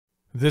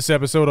This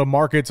episode of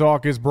Market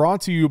Talk is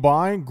brought to you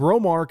by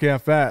Growmark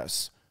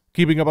FS.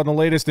 Keeping up on the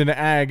latest in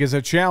ag is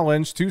a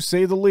challenge, to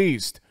say the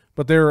least,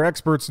 but there are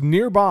experts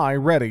nearby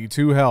ready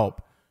to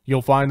help.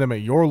 You'll find them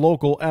at your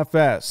local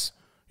FS.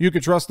 You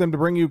can trust them to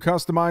bring you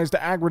customized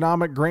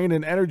agronomic grain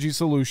and energy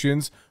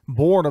solutions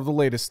born of the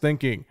latest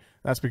thinking.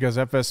 That's because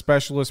FS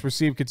specialists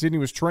receive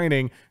continuous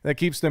training that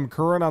keeps them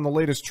current on the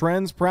latest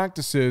trends,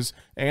 practices,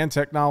 and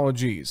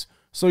technologies.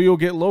 So you'll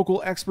get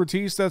local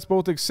expertise that's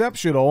both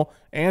exceptional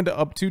and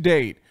up to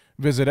date.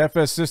 Visit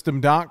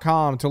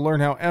fssystem.com to learn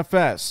how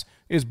FS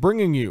is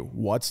bringing you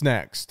what's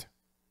next.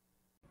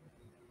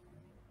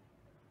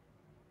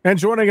 And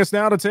joining us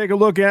now to take a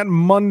look at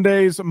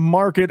Monday's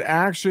market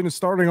action,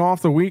 starting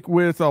off the week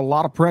with a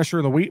lot of pressure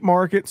in the wheat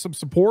market, some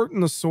support in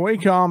the soy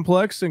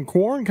complex, and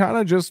corn kind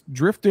of just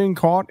drifting,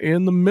 caught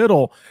in the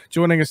middle.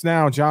 Joining us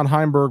now, John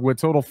Heinberg with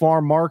Total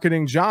Farm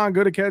Marketing. John,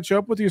 good to catch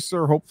up with you,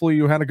 sir. Hopefully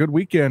you had a good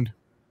weekend.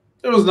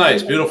 It was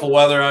nice. Beautiful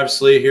weather,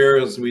 obviously, here.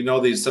 As we know,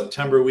 these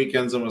September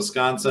weekends in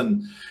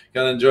Wisconsin,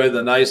 got to enjoy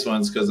the nice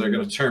ones because they're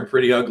going to turn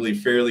pretty ugly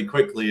fairly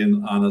quickly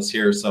on us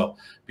here. So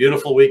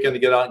beautiful weekend to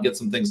get out and get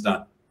some things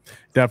done.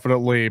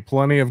 Definitely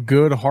plenty of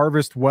good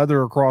harvest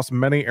weather across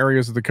many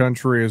areas of the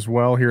country as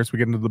well here as we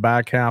get into the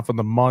back half of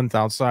the month,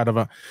 outside of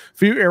a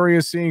few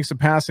areas seeing some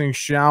passing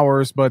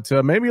showers, but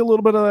maybe a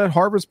little bit of that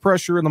harvest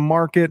pressure in the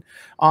market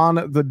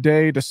on the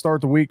day to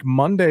start the week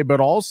Monday. But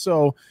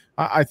also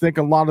I think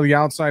a lot of the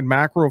outside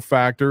macro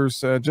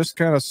factors, just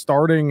kind of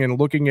starting and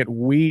looking at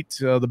wheat,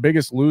 the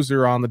biggest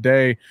loser on the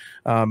day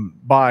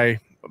by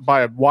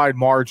a wide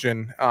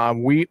margin.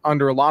 Wheat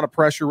under a lot of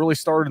pressure, really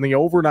started in the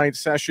overnight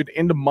session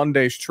into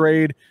Monday's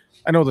trade.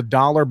 I know the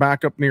dollar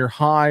back up near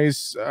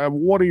highs.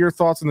 What are your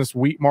thoughts on this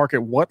wheat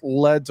market? What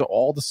led to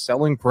all the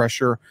selling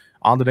pressure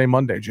on the day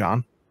Monday,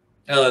 John?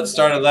 It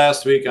started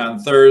last week on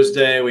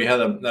Thursday. We had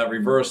that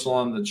reversal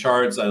on the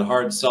charts, that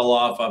hard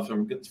sell-off after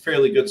a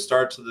fairly good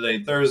start to the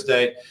day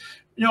Thursday.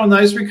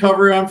 Nice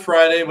recovery on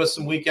Friday with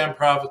some weekend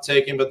profit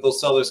taking, but those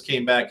sellers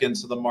came back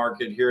into the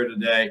market here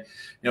today.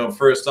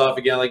 First off,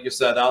 again, like you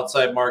said,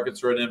 outside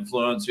markets were an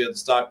influence. We had the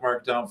stock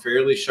market down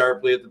fairly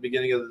sharply at the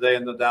beginning of the day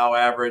in the Dow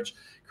average.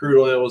 Crude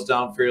oil was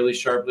down fairly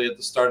sharply at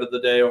the start of the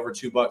day, over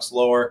 $2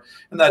 lower,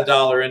 and that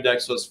dollar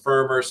index was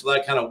firmer. So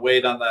that kind of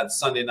weighed on that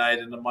Sunday night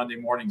and the Monday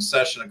morning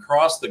session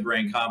across the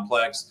grain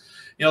complex.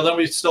 Then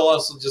we still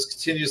also just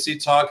continue to see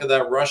talk of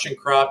that Russian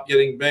crop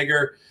getting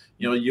bigger.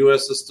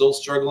 U.S. is still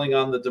struggling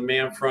on the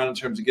demand front in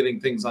terms of getting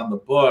things on the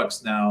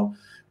books. Now,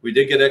 we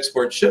did get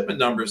export shipment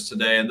numbers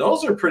today, and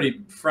those are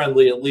pretty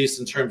friendly, at least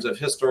in terms of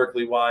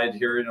historically wide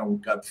here.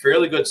 We've got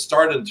fairly good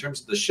start in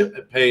terms of the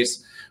shipment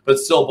pace, but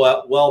still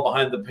well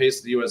behind the pace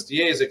the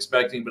USDA is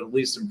expecting, but at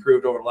least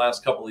improved over the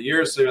last couple of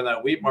years here in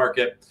that wheat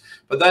market.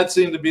 But that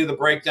seemed to be the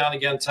breakdown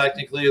again,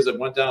 technically, as it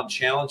went down,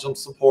 challenged some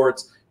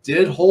supports.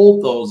 Did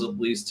hold those at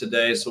least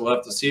today, so we'll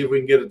have to see if we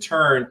can get a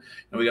turn.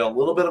 And we got a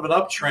little bit of an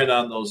uptrend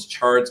on those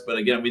charts, but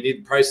again, we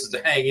need prices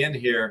to hang in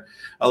here.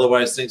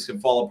 Otherwise, things can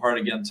fall apart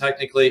again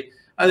technically.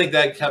 I think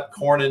that kept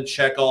corn in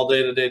check all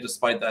day today,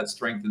 despite that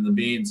strength in the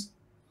beans.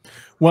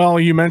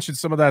 Well, you mentioned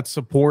some of that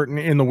support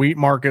in the wheat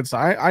markets.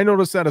 I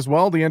noticed that as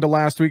well the end of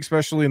last week,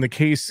 especially in the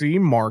KC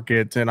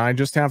market. And I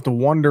just have to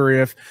wonder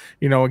if,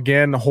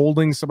 again,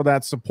 holding some of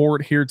that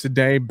support here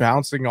today,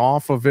 bouncing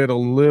off of it a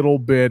little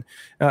bit,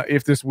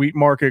 if this wheat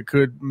market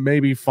could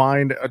maybe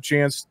find a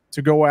chance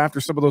to go after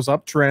some of those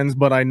uptrends.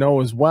 But I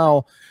know as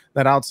well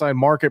that outside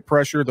market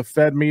pressure, the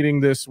Fed meeting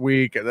this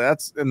week,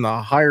 that's in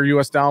the higher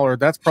U.S. dollar.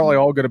 That's probably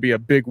all going to be a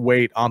big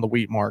weight on the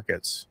wheat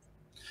markets.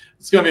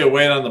 It's going to be a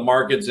weight on the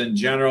markets in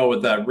general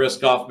with that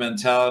risk-off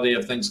mentality.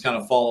 If things kind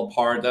of fall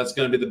apart, that's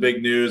going to be the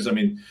big news. I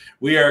mean,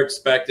 we are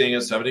expecting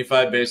a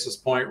 75 basis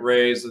point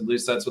raise. At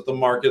least that's what the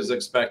market is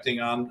expecting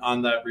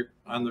on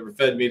the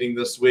Fed meeting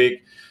this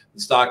week.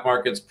 The stock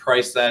market's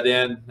priced that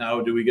in.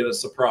 Now, do we get a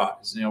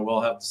surprise?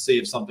 We'll have to see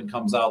if something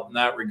comes out in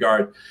that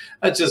regard.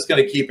 That's just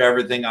going to keep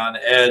everything on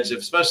edge,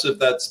 especially if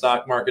that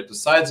stock market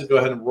decides to go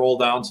ahead and roll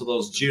down to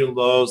those June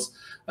lows.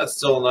 That's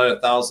still another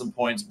 1,000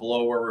 points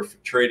below where we're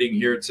trading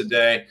here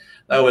today.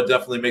 That would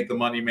definitely make the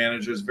money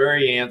managers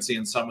very antsy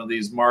in some of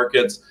these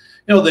markets.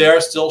 They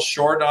are still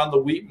short on the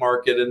wheat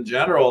market in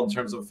general in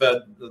terms of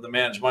the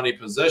managed money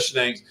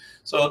positioning.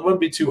 So it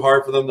wouldn't be too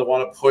hard for them to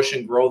want to push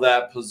and grow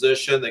that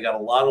position. They got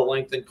a lot of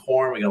length in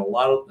corn. We got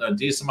a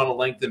decent amount of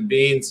length in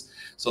beans.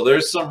 So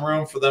there's some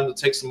room for them to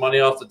take some money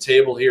off the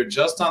table here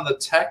just on the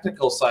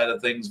technical side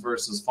of things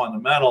versus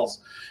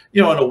fundamentals,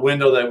 in a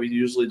window that we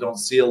usually don't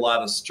see a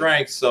lot of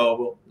strength.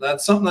 So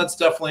that's something that's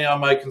definitely on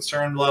my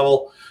concern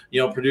level.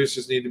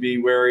 Producers need to be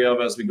wary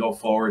of as we go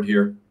forward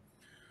here.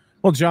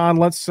 Well, John,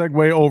 let's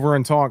segue over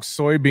and talk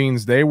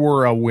soybeans. They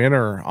were a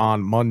winner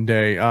on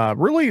Monday.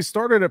 Really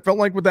started, it felt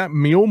like, with that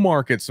meal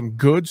market. Some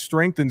good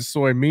strength in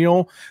soy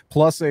meal,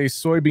 plus a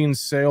soybean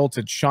sale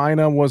to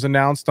China was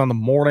announced on the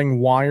morning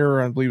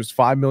wire. I believe it was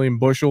 5 million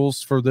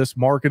bushels for this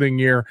marketing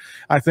year.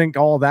 I think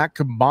all that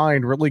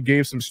combined really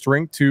gave some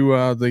strength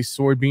to the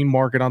soybean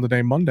market on the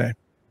day Monday.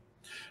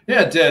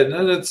 Yeah, it did.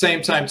 And at the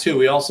same time, too,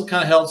 we also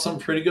kind of held some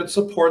pretty good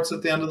supports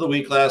at the end of the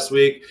week last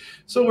week.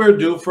 So we're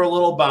due for a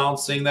little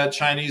bounce. Seeing that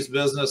Chinese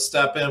business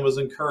step in was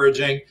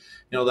encouraging.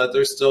 You know that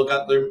they're still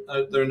got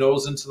their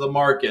nose into the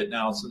market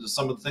now. So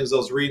some of the things I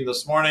was reading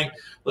this morning,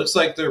 looks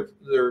like their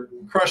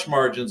crush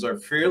margins are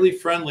fairly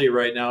friendly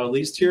right now, at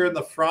least here in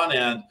the front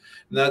end,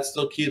 and that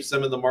still keeps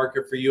them in the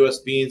market for U.S.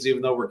 beans,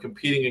 even though we're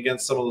competing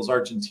against some of those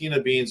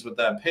Argentina beans with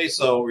that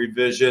peso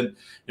revision.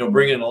 You know,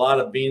 bringing a lot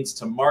of beans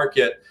to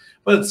market.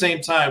 But at the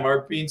same time,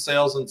 our bean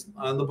sales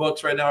on the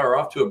books right now are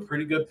off to a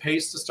pretty good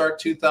pace to start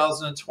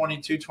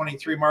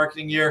 2022-23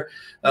 marketing year.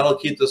 That'll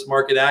keep this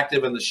market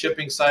active on the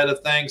shipping side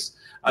of things.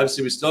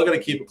 Obviously, we still got to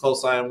keep a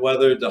close eye on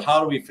weather. How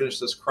do we finish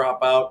this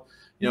crop out?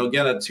 You know,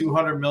 again, at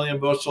 200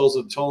 million bushels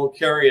of total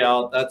carry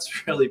out,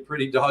 that's really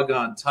pretty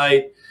doggone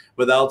tight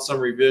without some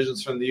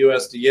revisions from the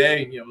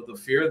USDA. You know, the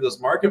fear of this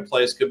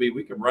marketplace could be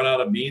we could run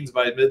out of beans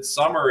by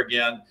midsummer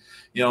again.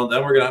 You know,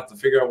 then we're going to have to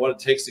figure out what it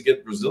takes to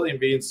get Brazilian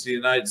beans to the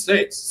United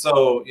States.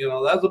 So, you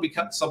know, that'll be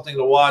something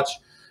to watch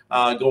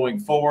going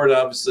forward,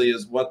 obviously,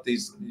 is what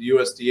these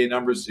USDA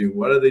numbers do.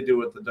 What do they do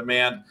with the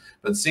demand?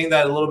 But seeing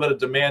that a little bit of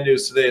demand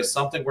news today is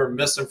something we're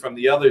missing from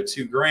the other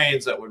two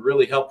grains that would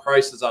really help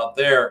prices out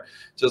there.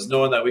 Just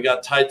knowing that we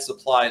got tight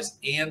supplies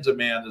and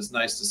demand is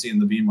nice to see in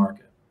the bean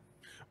market.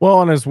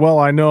 Well, and as well,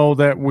 I know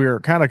that we're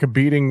kind of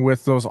competing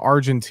with those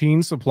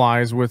Argentine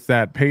supplies with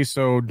that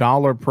peso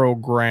dollar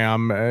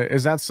program.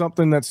 Is that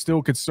something that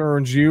still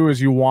concerns you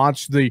as you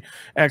watch the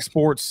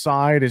export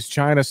side? Is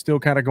China still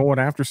kind of going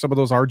after some of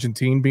those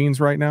Argentine beans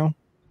right now?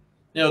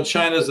 You know,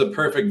 China is a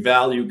perfect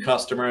value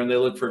customer, and they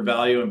look for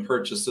value in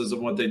purchases of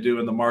what they do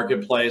in the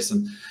marketplace.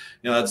 And,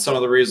 you know, that's some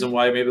of the reason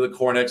why maybe the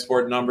corn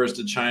export numbers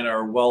to China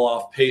are well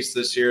off pace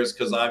this year, is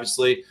because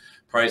obviously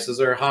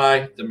prices are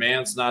high,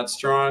 demand's not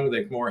strong.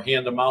 They're more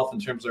hand to mouth in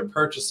terms of their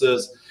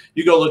purchases.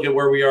 You go look at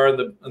where we are in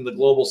the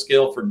global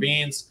scale for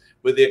beans,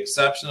 with the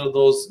exception of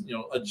those, you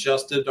know,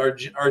 adjusted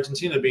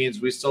Argentina beans,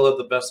 we still have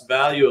the best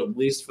value, at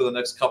least for the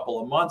next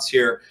couple of months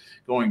here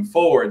going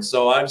forward.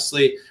 So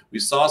obviously we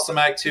saw some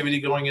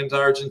activity going into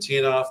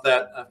Argentina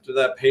after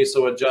that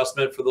peso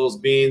adjustment for those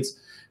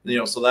beans. You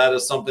know, so that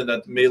is something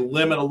that may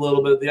limit a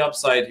little bit of the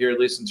upside here, at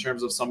least in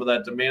terms of some of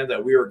that demand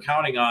that we were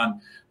counting on,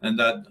 and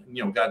that,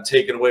 you know, got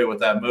taken away with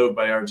that move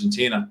by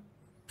Argentina.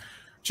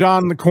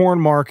 John, the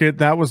corn market,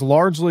 that was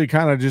largely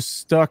kind of just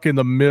stuck in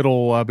the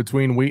middle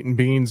between wheat and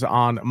beans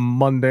on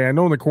Monday. I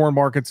know the corn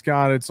market's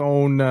got its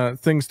own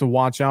things to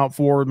watch out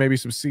for, maybe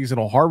some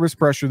seasonal harvest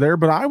pressure there,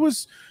 but I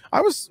was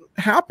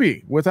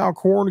happy with how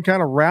corn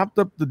kind of wrapped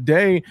up the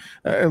day,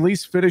 at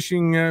least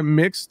finishing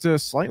mixed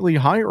slightly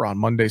higher on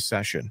Monday's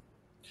session.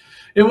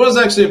 It was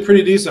actually a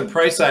pretty decent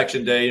price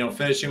action day, you know,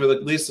 finishing with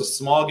at least a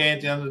small gain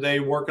at the end of the day,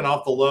 working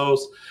off the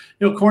lows.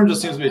 You know, corn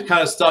just seems to be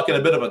kind of stuck in a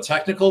bit of a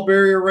technical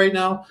barrier right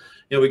now.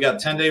 You know, we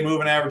got 10-day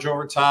moving average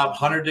over top,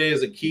 100-day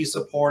is a key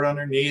support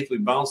underneath. We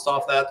bounced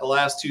off that the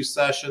last two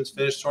sessions,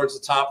 finished towards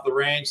the top of the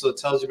range. So it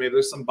tells you maybe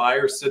there's some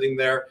buyers sitting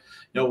there,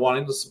 you know,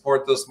 wanting to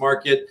support this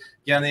market.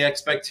 Again, the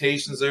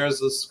expectations there is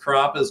this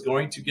crop is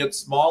going to get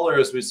smaller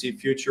as we see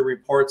future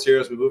reports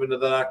here, as we move into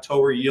the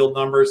October yield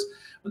numbers.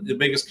 The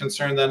biggest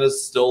concern then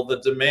is still the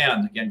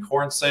demand. Again,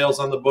 corn sales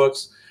on the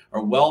books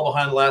are well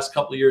behind the last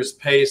couple of years'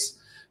 pace.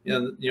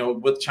 And, you know,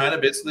 with China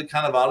basically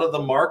kind of out of the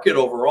market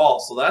overall.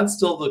 So that's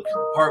still the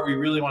part we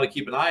really want to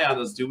keep an eye on,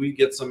 is do we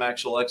get some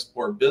actual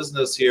export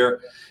business here?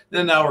 And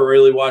then now we're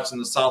really watching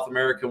the South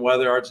American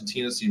weather.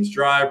 Argentina seems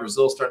dry.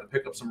 Brazil's starting to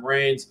pick up some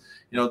rains.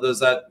 You know, does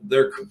that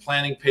their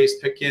planting pace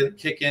kick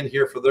in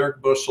here for their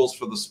bushels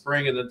for the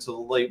spring and into the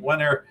late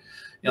winter?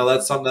 You know,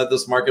 that's something that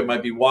this market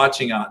might be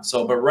watching on.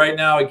 So, but right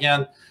now,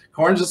 again,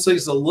 corn just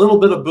needs a little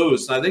bit of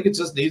boost. And I think it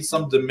just needs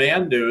some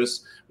demand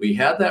news. We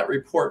had that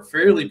report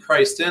fairly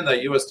priced in,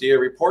 that USDA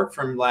report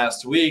from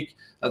last week.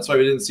 That's why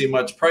we didn't see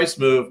much price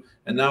move.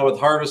 And now with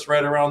harvest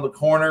right around the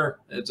corner,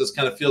 it just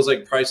kind of feels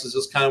like prices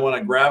just kind of want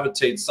to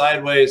gravitate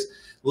sideways.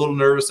 A little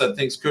nervous that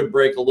things could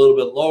break a little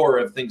bit lower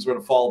if things were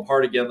to fall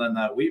apart again in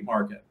that wheat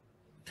market.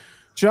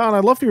 John,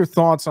 I'd love your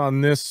thoughts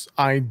on this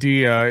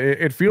idea.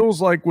 It feels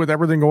like with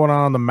everything going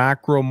on in the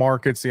macro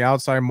markets, the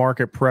outside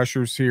market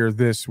pressures here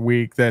this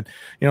week, that,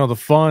 you know, the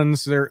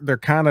funds, they're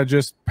kind of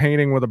just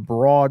painting with a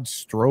broad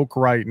stroke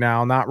right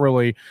now, not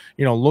really,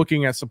 you know,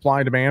 looking at supply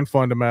and demand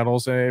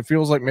fundamentals. And it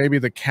feels like maybe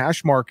the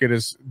cash market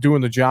is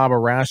doing the job of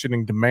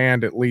rationing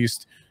demand, at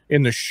least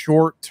in the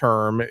short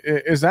term.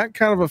 Is that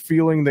kind of a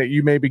feeling that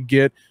you maybe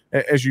get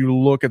as you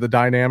look at the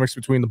dynamics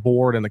between the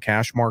board and the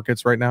cash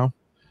markets right now?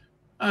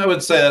 I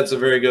would say that's a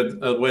very good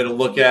way to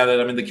look at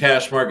it. I mean, the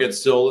cash market's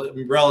still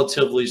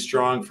relatively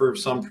strong for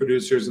some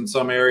producers in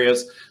some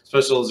areas,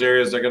 especially those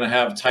areas that are going to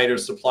have tighter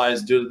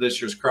supplies due to this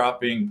year's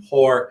crop being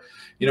poor.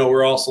 You know,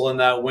 we're also in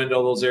that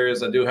window, those areas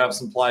that do have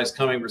supplies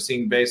coming. We're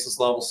seeing basis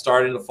levels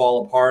starting to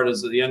fall apart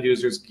as the end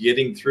users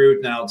getting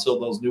through now until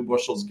those new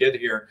bushels get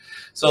here.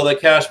 So the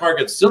cash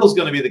market still is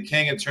going to be the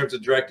king in terms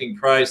of directing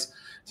price.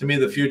 To me,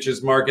 the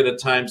futures market at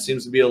times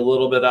seems to be a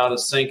little bit out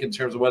of sync in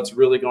terms of what's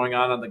really going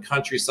on the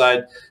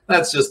countryside.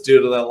 That's just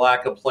due to the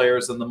lack of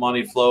players and the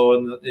money flow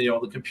and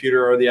the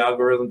computer or the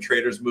algorithm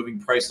traders moving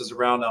prices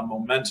around on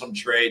momentum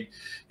trade,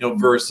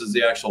 versus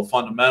the actual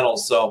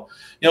fundamentals. So,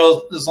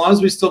 as long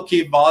as we still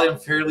keep volume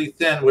fairly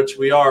thin, which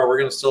we are, we're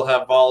going to still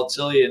have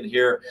volatility in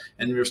here,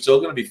 and we're still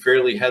going to be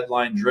fairly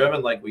headline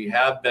driven like we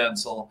have been.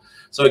 So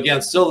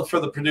again, still for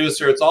the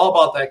producer, it's all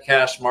about that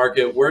cash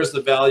market. Where's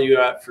the value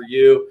at for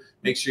you?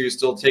 Make sure you're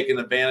still taking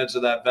advantage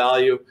of that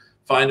value.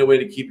 Find a way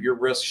to keep your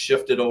risk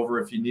shifted over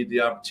if you need the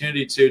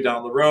opportunity to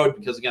down the road,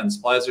 because again,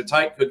 supplies are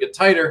tight, could get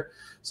tighter.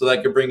 So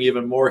that could bring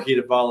even more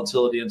heated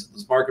volatility into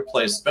this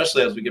marketplace,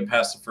 especially as we get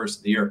past the first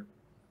of the year.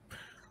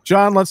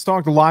 John, let's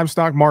talk the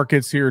livestock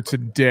markets here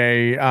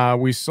today.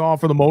 We saw,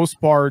 for the most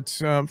part,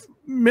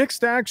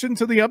 mixed action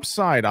to the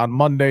upside on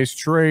Monday's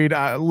trade,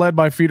 led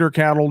by feeder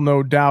cattle,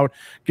 no doubt,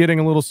 getting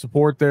a little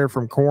support there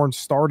from corn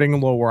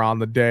starting lower on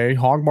the day.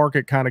 Hog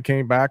market kind of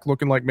came back,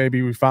 looking like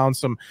maybe we found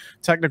some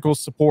technical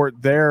support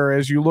there.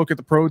 As you look at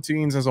the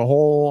proteins as a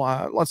whole,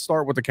 let's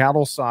start with the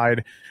cattle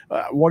side.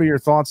 What are your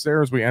thoughts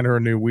there as we enter a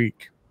new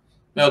week?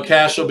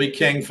 Cash will be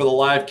king for the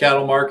live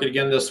cattle market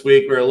again this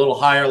week. We were a little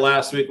higher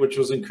last week, which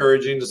was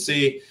encouraging to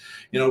see.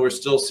 We're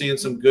still seeing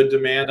some good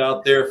demand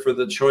out there for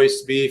the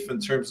choice beef in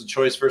terms of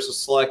choice versus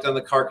select on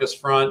the carcass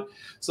front.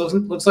 So it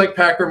looks like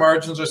packer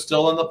margins are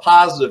still in the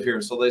positive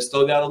here. So they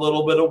still got a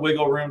little bit of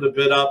wiggle room to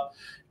bid up.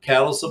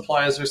 Cattle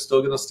supplies are still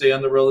going to stay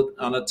on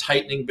a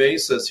tightening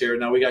basis here.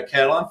 Now we got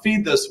cattle on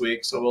feed this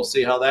week, so we'll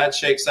see how that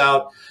shakes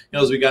out.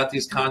 As we got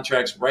these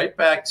contracts right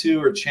back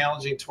to or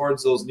challenging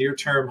towards those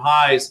near-term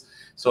highs.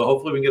 So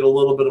hopefully we can get a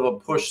little bit of a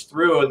push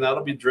through, and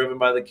that'll be driven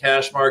by the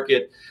cash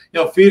market.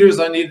 Feeders,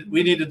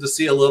 we needed to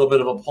see a little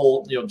bit of a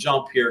pull,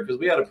 jump here, because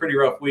we had a pretty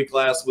rough week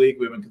last week.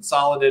 We've been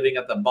consolidating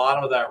at the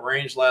bottom of that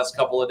range last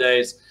couple of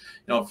days.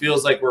 It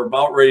feels like we're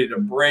about ready to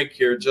break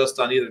here just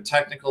on either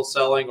technical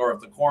selling, or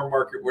if the corn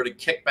market were to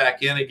kick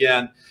back in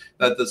again,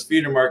 that this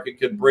feeder market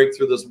could break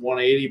through this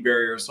 180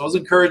 barrier. So it was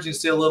encouraging to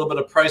see a little bit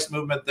of price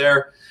movement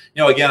there.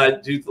 Again, I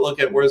do look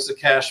at where's the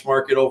cash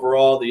market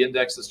overall. The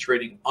index is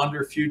trading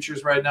under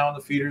futures right now in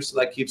the feeders, so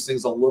that keeps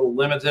things a little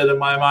limited in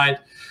my mind.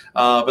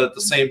 But at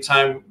the same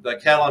time, the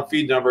cattle on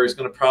feed number is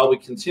going to probably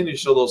continue to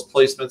show those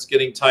placements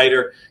getting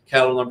tighter,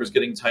 cattle numbers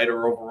getting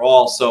tighter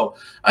overall. So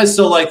I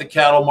still like the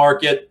cattle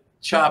market.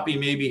 Choppy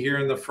maybe here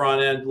in the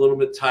front end, a little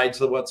bit tied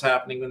to what's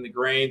happening in the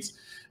grains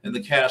and the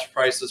cash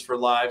prices for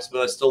lives,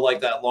 but I still like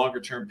that longer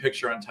term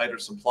picture on tighter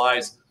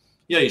supplies.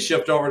 You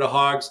shift over to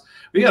hogs.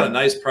 We got a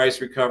nice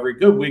price recovery.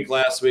 Good week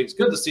last week. It's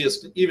good to see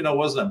us, even though it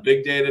wasn't a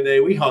big day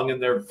today. We hung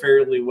in there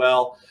fairly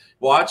well.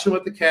 Watching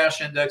what the cash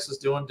index is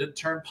doing, did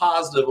turn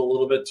positive a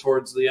little bit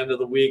towards the end of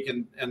the week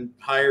and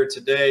higher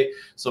today.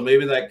 So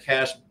maybe that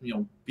cash,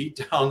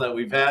 beat down that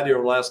we've had here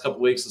over the last couple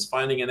of weeks is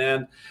finding an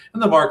end.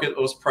 And the market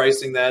was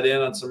pricing that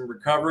in on some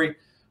recovery.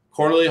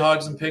 Quarterly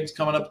hogs and pigs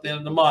coming up at the end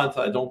of the month.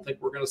 I don't think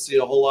we're going to see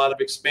a whole lot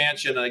of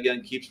expansion. And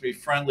again, keeps me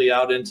friendly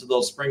out into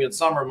those spring and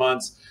summer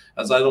months,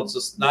 as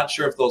not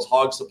sure if those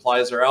hog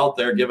supplies are out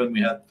there, given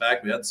we had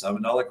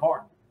 $7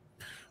 corn.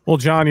 Well,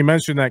 John, you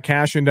mentioned that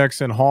cash index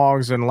in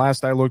hogs, and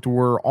last I looked,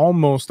 we're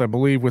almost, I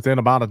believe, within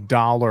about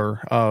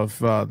 $1 of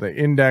the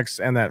index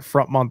and that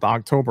front month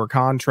October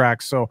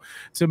contract. So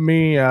to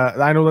me,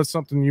 I know that's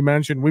something you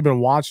mentioned. We've been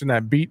watching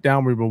that beat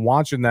down. We've been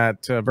watching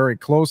that very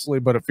closely,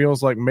 but it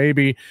feels like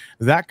maybe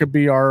that could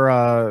be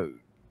our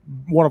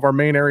one of our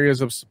main areas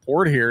of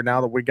support here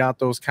now that we got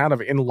those kind of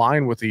in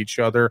line with each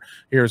other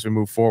here as we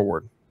move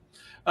forward.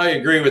 I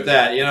agree with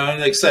that. And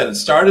like I said, it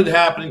started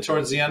happening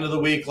towards the end of the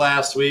week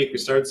last week. We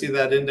started to see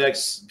that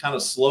index kind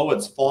of slow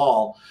its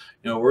fall.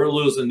 We're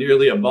losing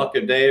nearly $1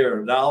 a day or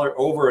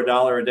over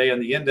 $1 a day on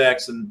the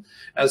index. And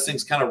as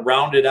things kind of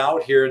rounded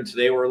out here, and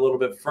today we're a little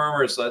bit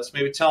firmer. So that's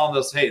maybe telling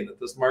us, hey,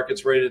 that this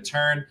market's ready to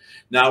turn.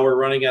 Now we're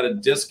running at a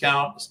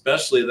discount,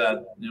 especially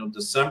that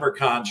December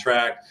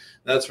contract.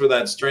 That's where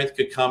that strength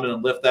could come in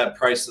and lift that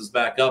prices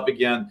back up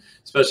again,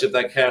 especially if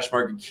that cash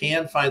market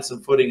can find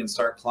some footing and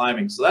start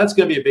climbing. So that's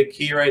going to be a big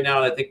key right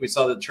now. And I think we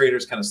saw the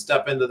traders kind of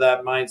step into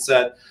that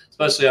mindset,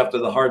 especially after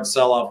the hard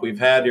sell-off we've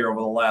had here over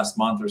the last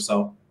month or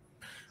so.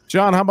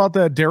 John, how about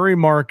that dairy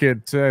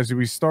market as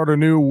we start a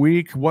new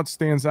week? What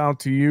stands out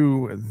to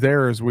you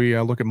there as we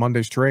look at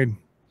Monday's trade?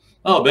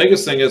 Oh,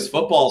 biggest thing is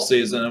football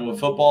season. And what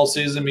football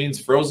season means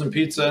frozen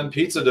pizza and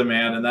pizza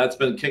demand. And that's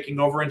been kicking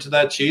over into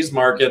that cheese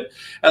market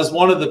as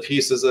one of the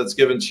pieces that's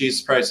given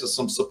cheese prices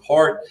some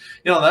support.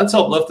 That's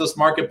helped lift this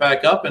market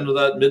back up into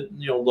that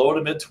low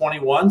to mid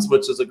 21s,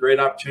 which is a great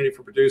opportunity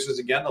for producers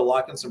again to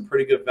lock in some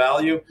pretty good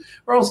value.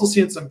 We're also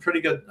seeing some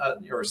pretty good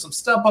or some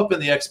step up in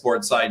the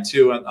export side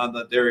too on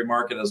the dairy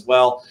market as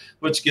well,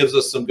 which gives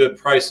us some good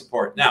price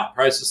support. Now,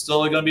 price is still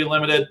going to be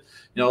limited.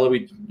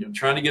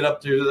 Trying to get up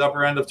to the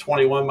upper end of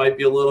 21 might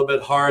be a little bit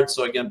hard.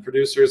 So again,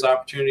 producers'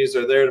 opportunities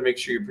are there to make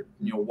sure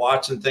you're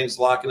watching things,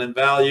 locking in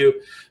value.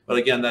 But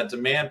again, that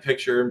demand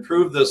picture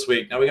improved this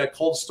week. Now we got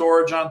cold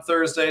storage on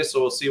Thursday, so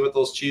we'll see what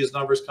those cheese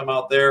numbers come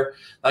out there.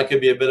 That could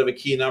be a bit of a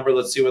key number.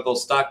 Let's see what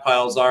those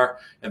stockpiles are.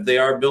 If they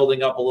are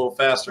building up a little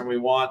faster than we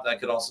want, that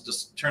could also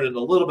just turn into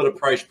a little bit of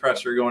price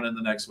pressure going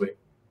into next week.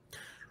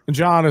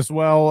 John, as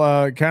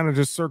well, kind of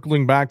just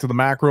circling back to the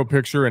macro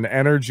picture and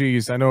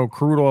energies. I know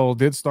crude oil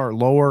did start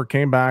lower,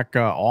 came back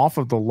off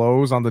of the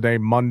lows on the day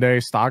Monday.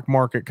 Stock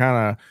market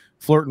kind of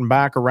flirting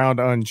back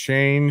around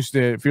unchanged.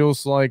 It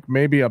feels like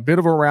maybe a bit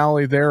of a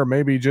rally there,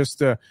 maybe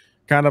just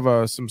kind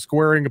of some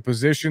squaring of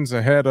positions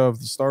ahead of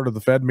the start of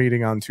the Fed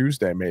meeting on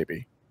Tuesday,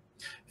 maybe.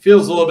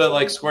 Feels a little bit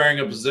like squaring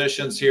of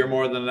positions here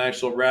more than an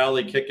actual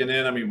rally kicking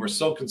in. I mean, we're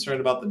so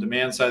concerned about the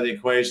demand side of the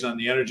equation on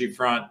the energy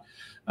front.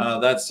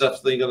 That's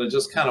definitely going to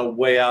just kind of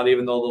weigh out,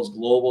 even though those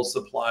global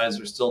supplies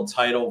are still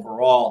tight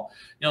overall.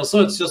 So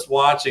it's just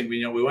watching.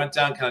 We went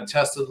down, kind of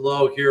tested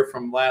low here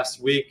from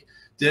last week,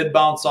 did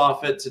bounce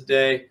off it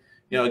today.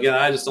 Again,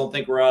 I just don't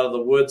think we're out of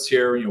the woods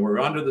here. We're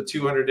under the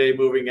 200-day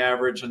moving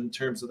average in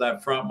terms of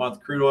that front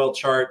month crude oil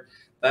chart.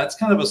 That's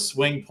kind of a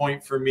swing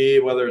point for me,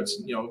 whether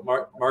it's,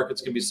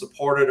 markets can be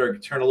supported or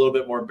turn a little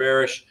bit more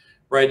bearish.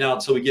 Right now,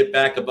 until we get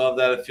back above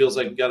that, it feels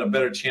like we've got a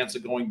better chance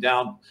of going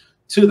down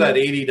to that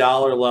 $80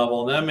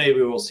 level, and then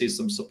maybe we'll see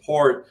some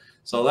support.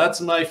 So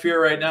that's my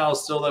fear right now,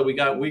 is still that we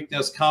got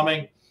weakness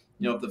coming.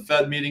 If the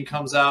Fed meeting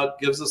comes out,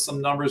 gives us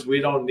some numbers we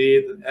don't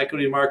need, the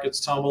equity markets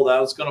tumble,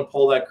 that's going to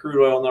pull that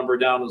crude oil number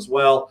down as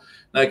well.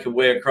 That could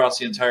weigh across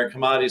the entire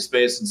commodity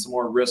space and some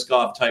more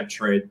risk-off type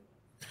trade.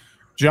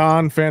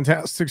 John,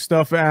 fantastic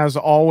stuff as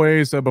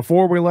always.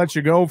 Before we let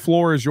you go,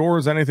 floor is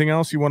yours. Anything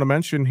else you want to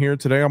mention here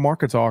today on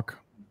Market Talk?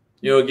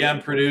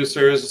 Again,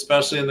 producers,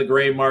 especially in the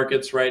grain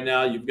markets right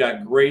now, you've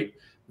got great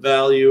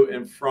value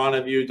in front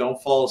of you. Don't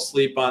fall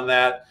asleep on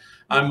that.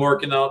 I'm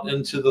working out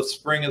into the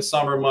spring and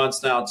summer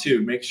months now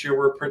too. Make sure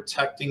we're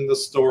protecting the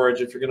storage.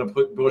 If you're going to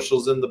put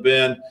bushels in the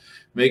bin,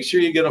 make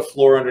sure you get a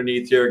floor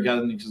underneath here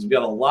again, because we've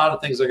got a lot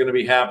of things that are going to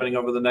be happening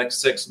over the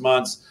next 6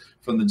 months,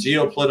 from the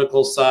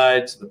geopolitical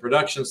side to the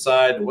production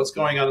side, to what's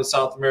going on in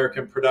South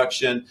American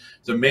production,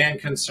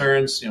 demand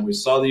concerns. We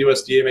saw the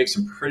USDA make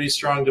some pretty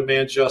strong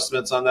demand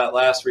adjustments on that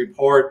last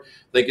report.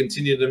 They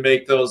continue to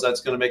make those.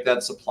 That's going to make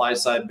that supply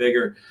side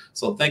bigger.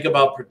 So think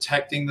about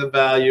protecting the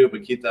value,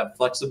 but keep that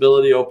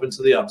flexibility open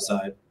to the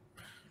upside.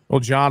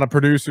 Well, John,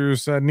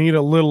 producers need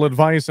a little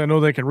advice. I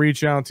know they can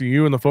reach out to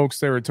you and the folks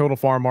there at Total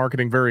Farm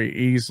Marketing very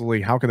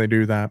easily. How can they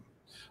do that?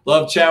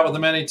 Love chat with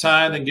them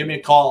anytime. Then give me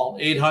a call,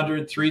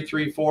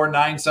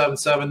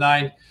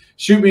 800-334-9779.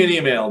 Shoot me an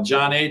email,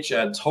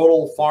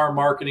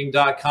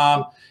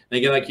 johnh@totalfarmmarketing.com. And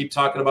again, I keep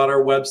talking about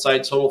our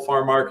website,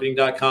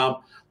 totalfarmmarketing.com. A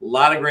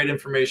lot of great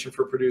information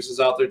for producers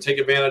out there. Take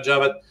advantage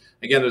of it.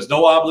 Again, there's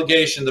no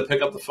obligation to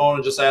pick up the phone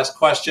and just ask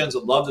questions.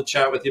 I'd love to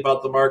chat with you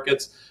about the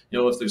markets.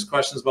 If there's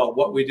questions about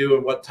what we do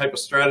and what type of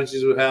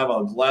strategies we have,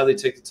 I'll gladly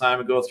take the time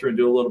and go through and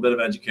do a little bit of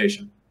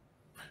education.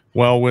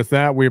 Well, with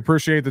that, we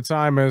appreciate the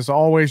time as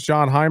always.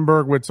 John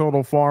Heinberg with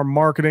Total Farm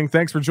Marketing.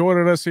 Thanks for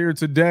joining us here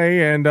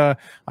today. And I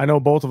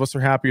know both of us are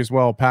happy as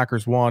well.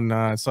 Packers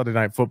won Sunday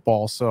Night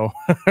Football, so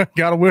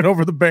got to win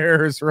over the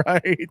Bears,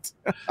 right?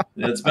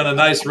 It's been a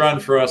nice run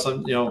for us.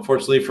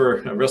 Unfortunately for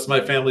the rest of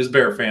my family's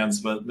Bear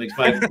fans, but makes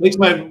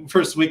my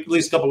first week, at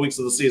least couple weeks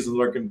of the season,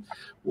 working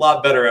a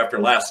lot better after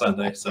last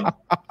Sunday. So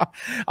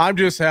I'm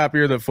just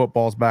happier that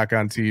football's back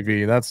on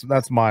TV.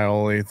 That's my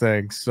only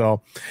thing.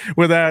 So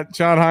with that,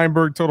 John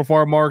Heinberg, Total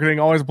Farm Marketing,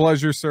 always a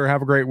pleasure, sir.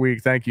 Have a great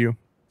week. Thank you.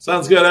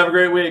 Sounds good. Have a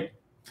great week.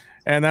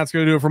 And that's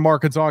going to do it for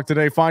Market Talk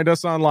today. Find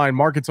us online,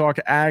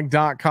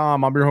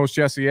 markettalkag.com. I'm your host,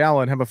 Jesse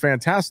Allen. Have a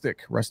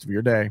fantastic rest of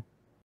your day.